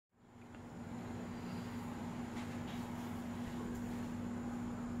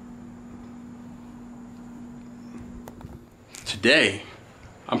today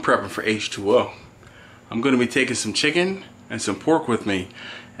I'm prepping for H2o. I'm going to be taking some chicken and some pork with me,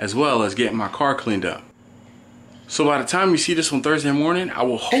 as well as getting my car cleaned up. So by the time you see this on Thursday morning, I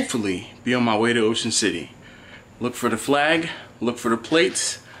will hopefully be on my way to Ocean City. Look for the flag, look for the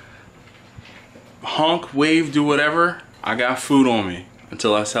plates, honk, wave, do whatever. I got food on me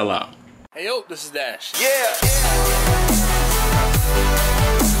until I sell out. Hey yo, this is Dash. Yeah!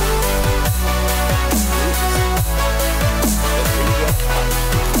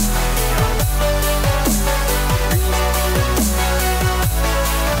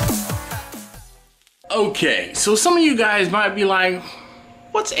 Okay, so some of you guys might be like,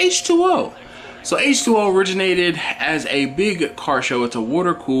 what's H2o? So H2o originated as a big car show. It's a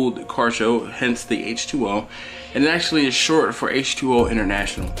water-cooled car show, hence the H2o. And it actually is short for H2o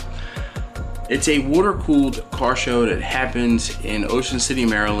International. It's a water-cooled car show that happens in Ocean City,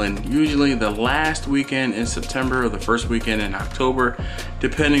 Maryland, usually the last weekend in September or the first weekend in October,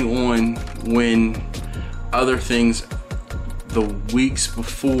 depending on when other things the weeks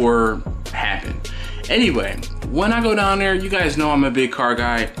before happen. Anyway, when I go down there, you guys know I'm a big car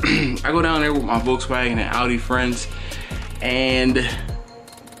guy. I go down there with my Volkswagen and Audi friends, and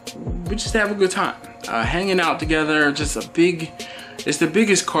we just have a good time. Hanging out together, it's the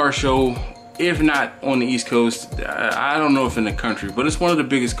biggest car show, if not on the East Coast. I don't know if in the country, but it's one of the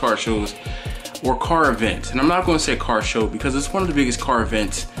biggest car shows or car events. And I'm not gonna say car show because it's one of the biggest car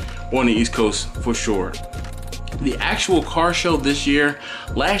events on the East Coast for sure. The actual car show this year,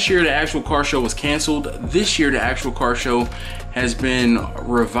 last year the actual car show was canceled. This year the actual car show has been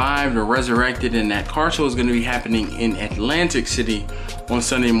revived or resurrected, and that car show is going to be happening in Atlantic City on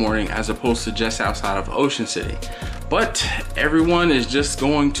Sunday morning as opposed to just outside of Ocean City. But everyone is just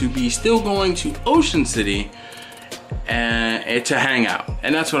going to be still going to Ocean City and to hang out,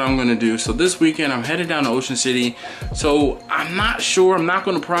 and that's what I'm going to do. So this weekend I'm headed down to Ocean City. So I'm not sure, I'm not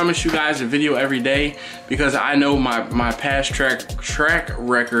going to promise you guys a video every day because I know my past track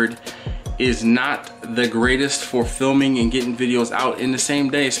record is not the greatest for filming and getting videos out in the same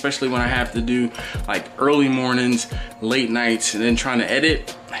day, especially when I have to do like early mornings, late nights, and then trying to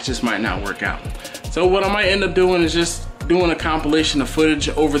edit. It just might not work out. So what I might end up doing is just doing a compilation of footage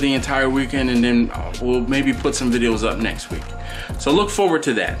over the entire weekend, and then we'll maybe put some videos up next week. So look forward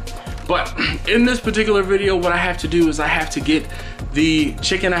to that. But in this particular video, what I have to do is I have to get the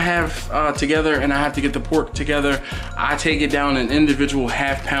chicken I have together, and I have to get the pork together. I take it down in individual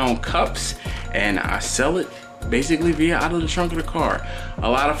half-pound cups, and I sell it basically via out of the trunk of the car. A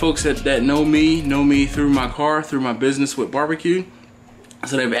lot of folks that know me through my car, through my business with barbecue.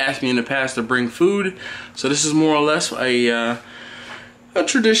 So they've asked me in the past to bring food. So this is more or less a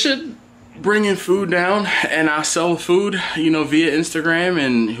tradition, bringing food down, and I sell food, you know, via Instagram,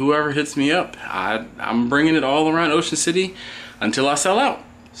 and whoever hits me up, I'm bringing it all around Ocean City until I sell out.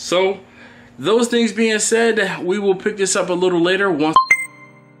 So those things being said, we will pick this up a little later once.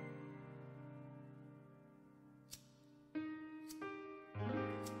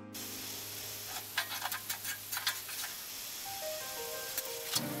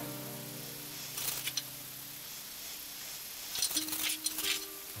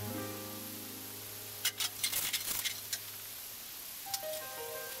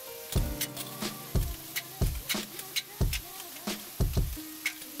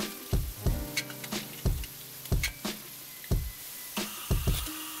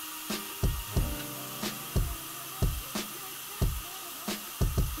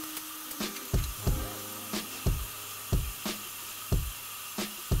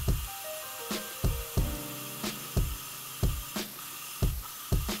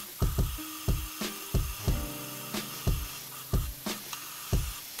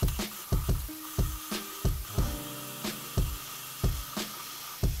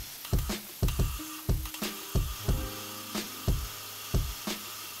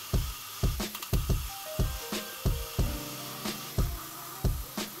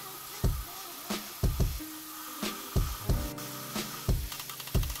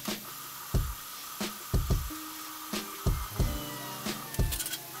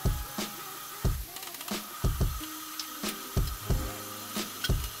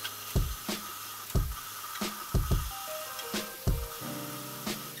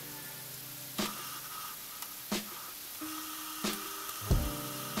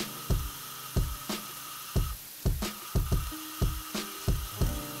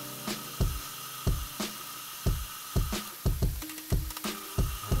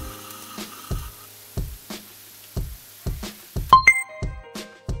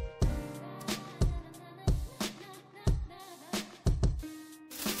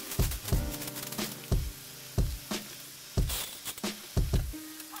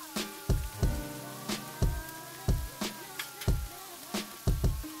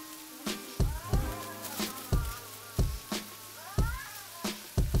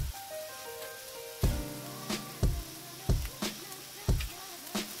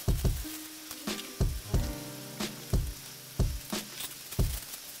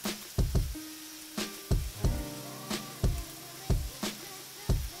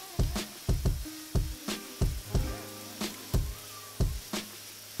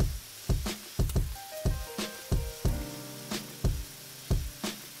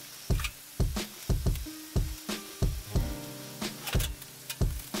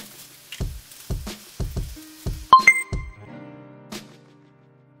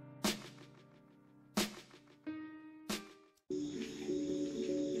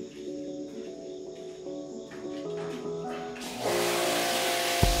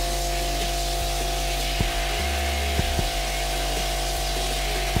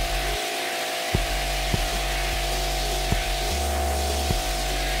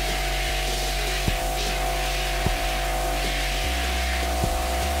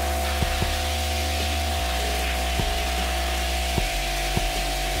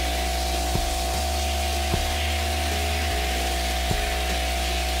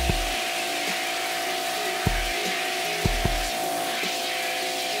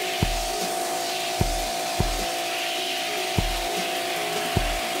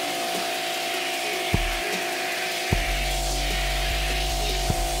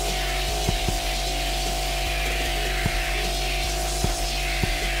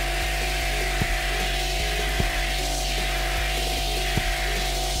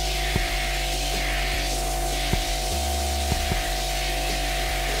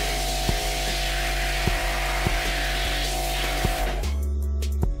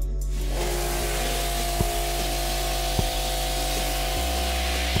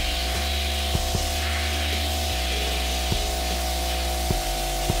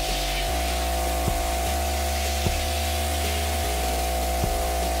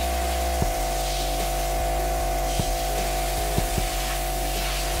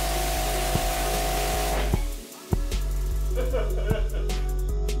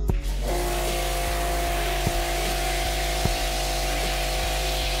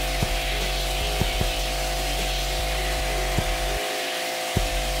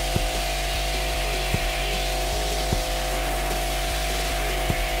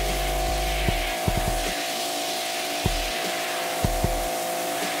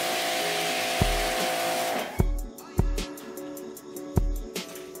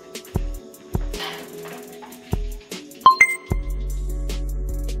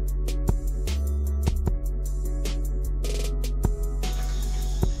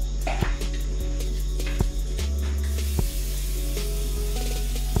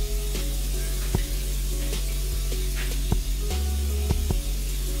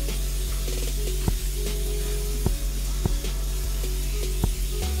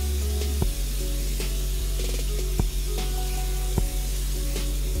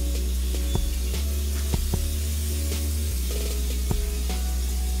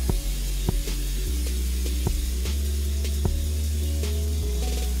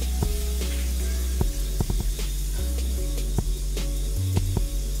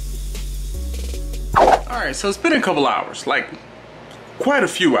 Alright, so it's been a couple hours, like quite a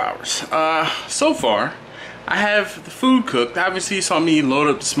few hours. So far, I have the food cooked. Obviously you saw me load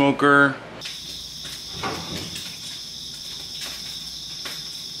up the smoker.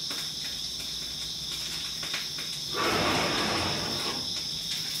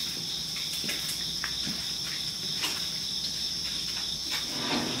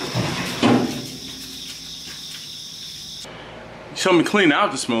 You saw me clean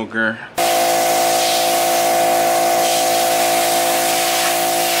out the smoker.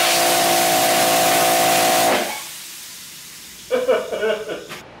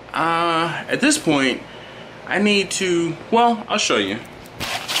 At this point, I need to, well, I'll show you.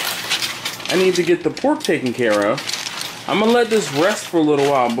 I need to get the pork taken care of. I'm gonna let this rest for a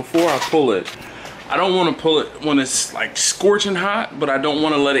little while before I pull it. I don't want to pull it when it's like scorching hot, but I don't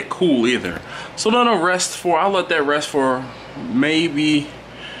want to let it cool either. So then I'll let that rest for maybe,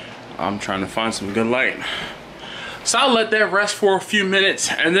 I'm trying to find some good light. So I'll let that rest for a few minutes,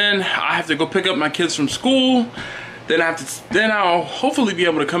 and then I have to go pick up my kids from school. Then I'll hopefully be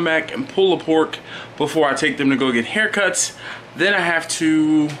able to come back and pull the pork before I take them to go get haircuts. Then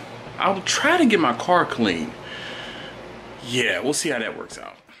I'll try to get my car clean. Yeah, we'll see how that works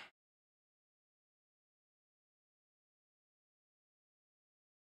out.